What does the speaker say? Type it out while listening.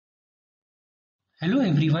Hello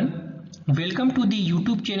everyone, welcome to the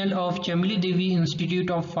YouTube channel of Chameli Devi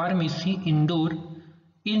Institute of Pharmacy, Indore.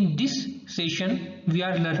 In this session, we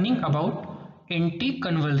are learning about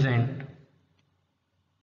anticonvulsant.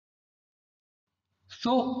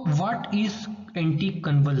 So, what is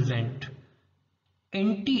anticonvulsant?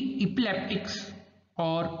 Anti-epileptics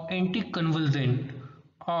or anticonvulsant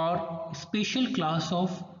are a special class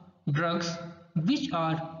of drugs which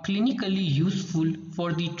are clinically useful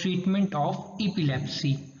for the treatment of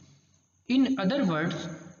epilepsy. In other words,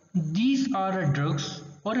 these are drugs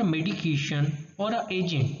or a medication or an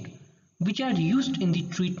agent which are used in the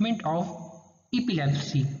treatment of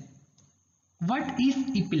epilepsy. What is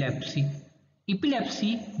epilepsy?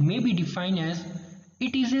 Epilepsy may be defined as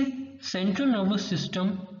it is a central nervous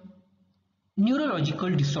system neurological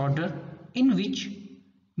disorder in which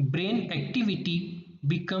brain activity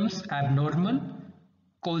becomes abnormal,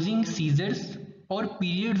 causing seizures or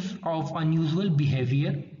periods of unusual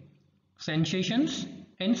behavior, sensations,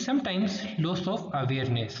 and sometimes loss of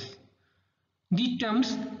awareness. The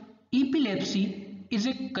terms epilepsy is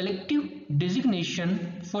a collective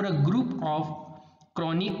designation for a group of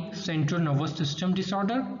chronic central nervous system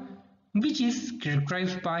disorder which is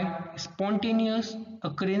characterized by spontaneous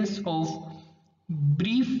occurrence of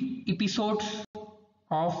brief episodes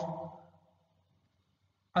of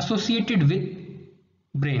associated with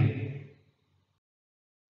brain.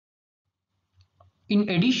 In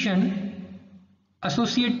addition,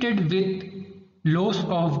 associated with loss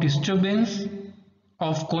of disturbance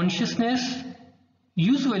of consciousness,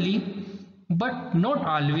 usually but not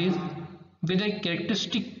always with a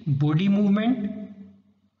characteristic body movement,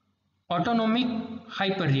 autonomic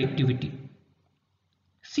hyperreactivity.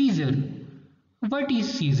 Seizure. What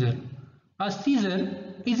is seizure? A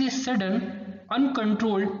seizure is a sudden,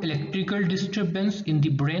 uncontrolled electrical disturbance in the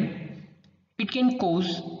brain. It can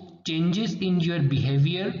cause changes in your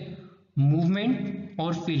behavior, movement,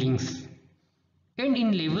 or feelings, and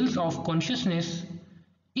in levels of consciousness.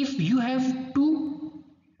 If you have two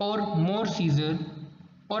or more seizures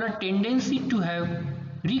or a tendency to have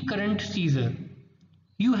recurrent seizure,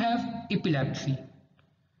 you have epilepsy.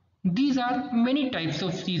 These are many types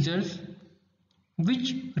of seizures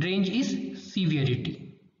which range is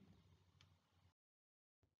severity.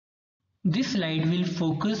 This slide will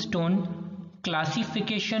focus on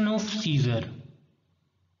classification of seizure.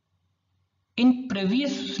 In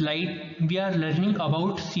previous slide we are learning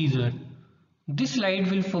about seizure. This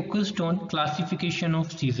slide will focus on classification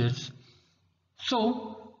of seizures.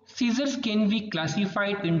 So seizures can be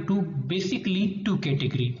classified into basically two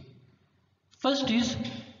categories. First is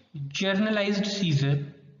generalized seizure.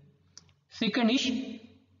 Second is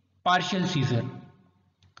partial seizure.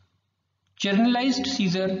 Generalized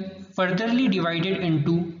seizure furtherly divided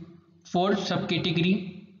into four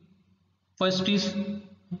subcategories. First is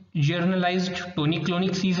generalized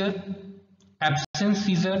tonic-clonic seizure, absence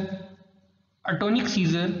seizure, atonic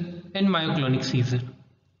seizure, and myoclonic seizure.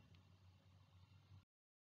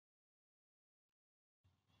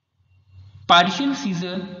 Partial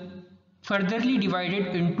seizure furtherly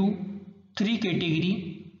divided into three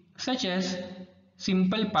categories such as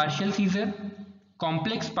simple partial seizure,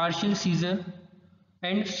 complex partial seizure,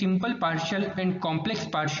 and simple partial and complex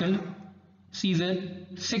partial seizure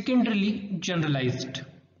secondarily generalized.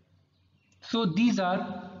 So these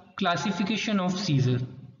are classification of seizure.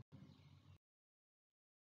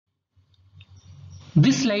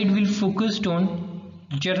 This slide will focus on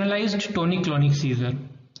generalized tonic-clonic seizure.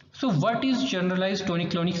 So what is generalized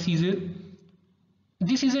tonic-clonic seizure?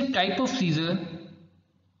 This is a type of seizure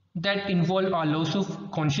that involve a loss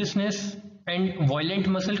of consciousness and violent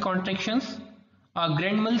muscle contractions. A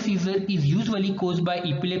grand mal seizure is usually caused by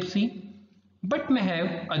epilepsy but may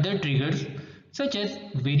have other triggers such as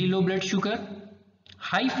very low blood sugar,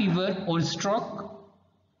 high fever or stroke.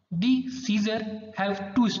 The seizure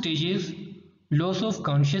have two stages. Loss of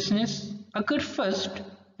consciousness occur first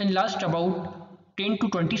and last about 10 to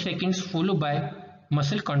 20 seconds followed by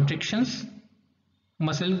muscle contractions,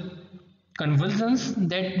 muscle convulsions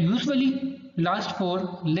that usually last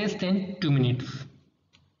for less than 2 minutes.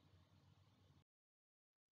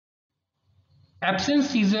 Absence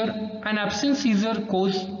seizure. An absence seizure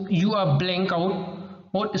causes you a blank out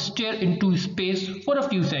or stare into space for a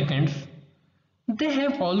few seconds. They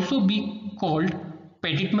have also been called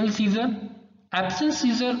petit mal seizure. Absence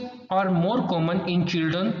seizures are more common in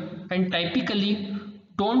children and typically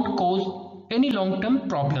don't cause any long-term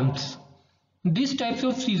problems. These types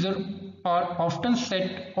of seizures are often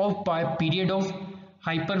set off by a period of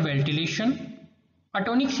hyperventilation.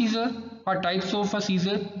 Atonic seizure are types of a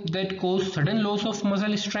seizure that cause sudden loss of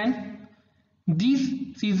muscle strength.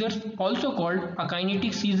 These seizures, also called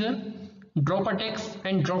akinetic seizure, drop attacks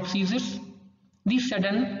and drop seizures, the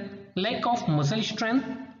sudden lack of muscle strength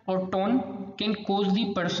or tone can cause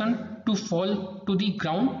the person to fall to the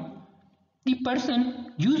ground. The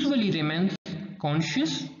person usually remains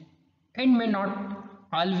conscious and may not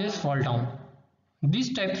always fall down.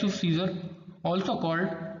 These types of seizure also called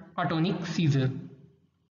atonic seizure.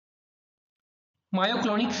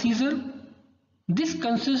 Myoclonic seizure. This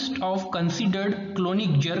consists of considered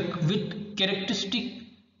clonic jerk with characteristic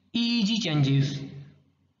EEG changes.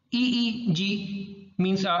 EEG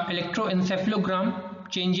means electroencephalogram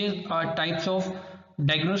changes are types of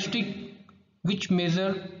diagnostic which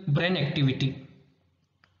measure brain activity.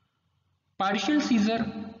 Partial seizure,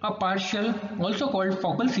 a partial, also called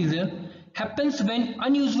focal seizure, happens when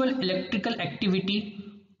unusual electrical activity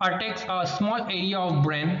attacks a small area of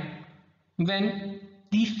brain. When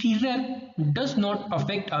the seizure does not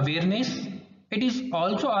affect awareness, it is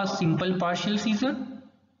also a simple partial seizure.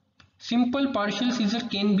 Simple partial seizure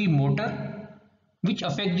can be motor, which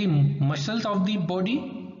affect the muscles of the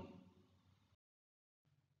body.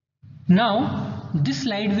 Now, this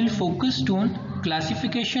slide will focus on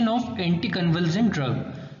classification of anticonvulsant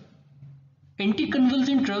drug.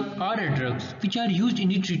 Anticonvulsant drugs are drugs which are used in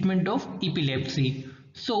the treatment of epilepsy.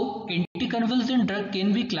 So, anticonvulsant drug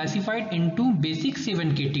can be classified into basic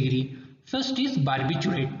 7 category. First is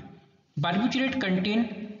barbiturate. Barbiturate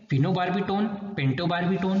contain phenobarbitone,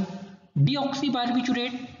 pentobarbitone.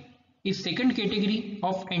 Deoxybarbiturate is second category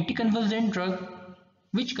of anticonvulsant drug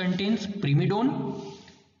which contains Primidone.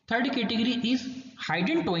 Third category is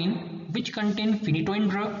Hydantoin which contain Phenytoin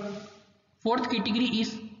drug. Fourth category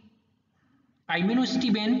is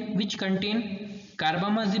Iminostilbene which contain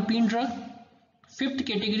Carbamazepine drug. Fifth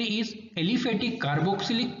category is Aliphatic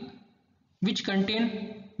carboxylic which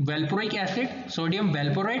contain valproic acid, sodium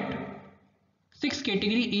valproate. Sixth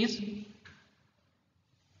category is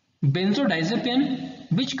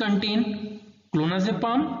Benzodiazepine which contain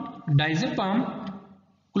Clonazepam, Diazepam,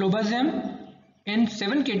 Clobazam, and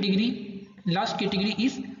seventh category, last category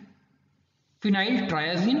is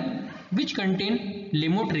Phenyltriazine which contain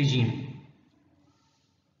Lamotrigine.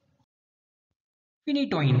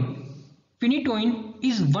 Phenytoin. Phenytoin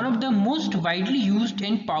is one of the most widely used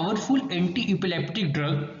and powerful anti-epileptic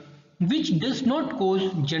drug which does not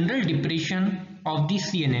cause general depression of the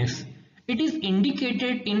CNS. It is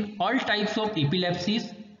indicated in all types of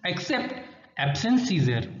epilepsies except absence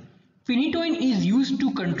seizure. Phenytoin is used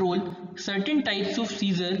to control certain types of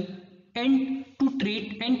seizure and to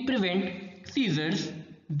treat and prevent seizures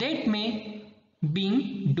that may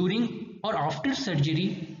be during or after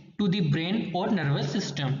surgery to the brain or nervous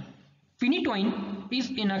system. Phenytoin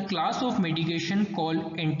is in a class of medication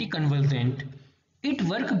called anticonvulsant. It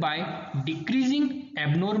works by decreasing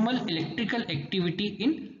abnormal electrical activity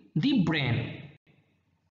in the brain.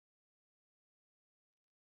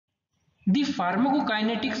 The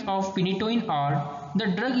pharmacokinetics of phenytoin are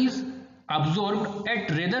the drug is absorbed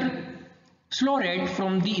at rather slow rate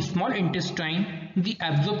from the small intestine. The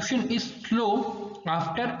absorption is slow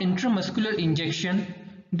after intramuscular injection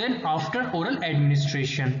than after oral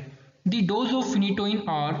administration. The dose of phenytoin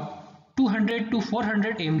are 200 to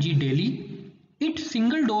 400 mg daily. If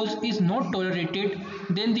single dose is not tolerated,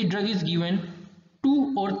 then the drug is given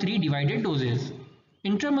 2 or 3 divided doses.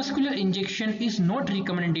 Intramuscular injection is not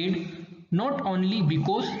recommended not only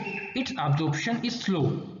because its absorption is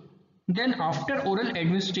slow than after oral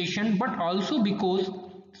administration but also because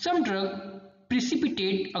some drug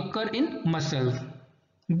precipitate occur in muscles.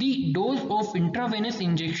 The dose of intravenous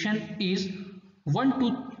injection is 1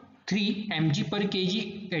 to 3 mg per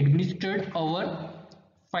kg administered over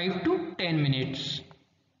 5 to 10 minutes.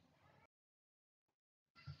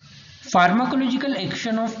 Pharmacological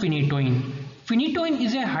action of phenytoin. Phenytoin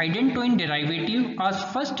is a Hydantoin derivative as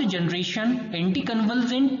first generation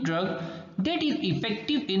anticonvulsant drug that is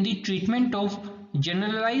effective in the treatment of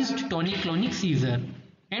generalized tonic-clonic seizure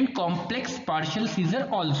and complex partial seizure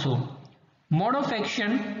also. Mode of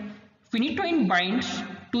action: phenytoin binds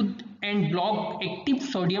to and block active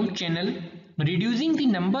sodium channel, reducing the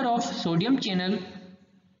number of sodium channel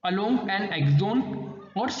along an axon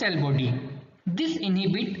or cell body. This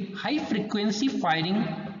inhibits high frequency firing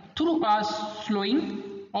through a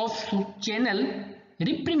slowing of channel,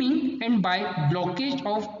 repriming and by blockage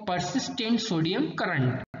of persistent sodium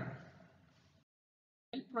current.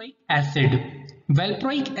 Valproic acid.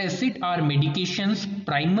 Valproic acid are medications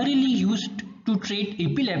primarily used to treat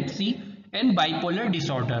epilepsy and bipolar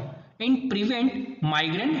disorder and prevent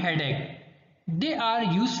migraine headache. They are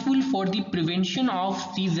useful for the prevention of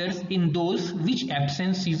seizures in those which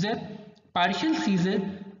absence seizure, partial seizure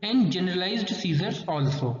and generalized seizures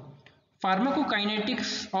also.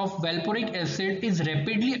 Pharmacokinetics of valproic acid is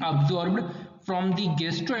rapidly absorbed from the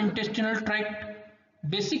gastrointestinal tract.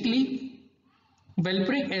 Basically,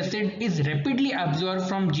 valproic acid is rapidly absorbed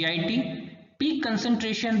from GIT, peak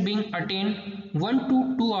concentration being attained 1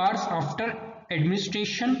 to 2 hours after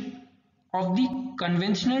administration of the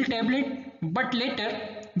conventional tablet, but later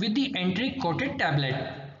with the enteric coated tablet.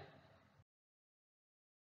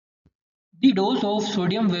 The dose of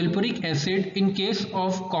sodium valproic acid in case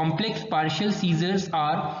of complex partial seizures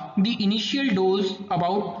are the initial dose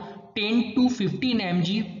about 10 to 15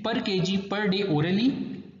 mg per kg per day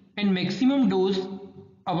orally and maximum dose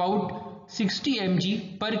about 60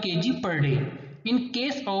 mg per kg per day. In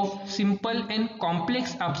case of simple and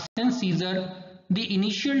complex absence seizure, the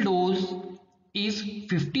initial dose is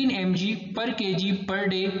 15 mg per kg per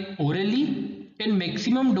day orally and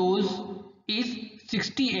maximum dose is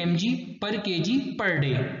 60 mg per kg per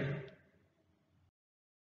day.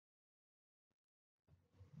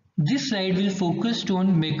 This slide will focus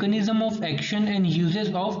on mechanism of action and uses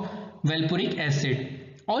of valproic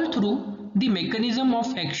acid. Although the mechanism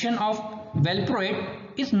of action of valproate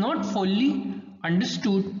is not fully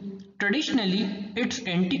understood, traditionally its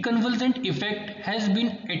anticonvulsant effect has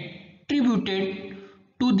been attributed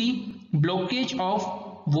to the blockage of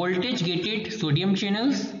voltage-gated sodium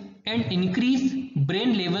channels and increase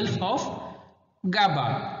brain levels of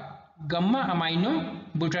GABA, gamma amino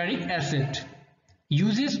butyric acid.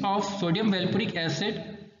 Uses of sodium valproic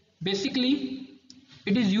acid, basically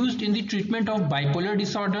it is used in the treatment of bipolar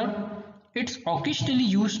disorder. It's occasionally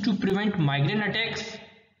used to prevent migraine attacks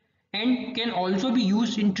and can also be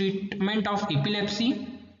used in treatment of epilepsy.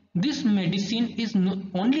 This medicine is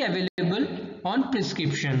only available on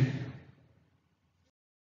prescription.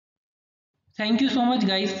 Thank you so much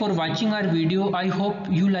guys for watching our video. I hope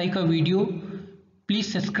you like our video.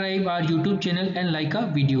 Please subscribe our YouTube channel and like our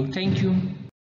video. Thank you.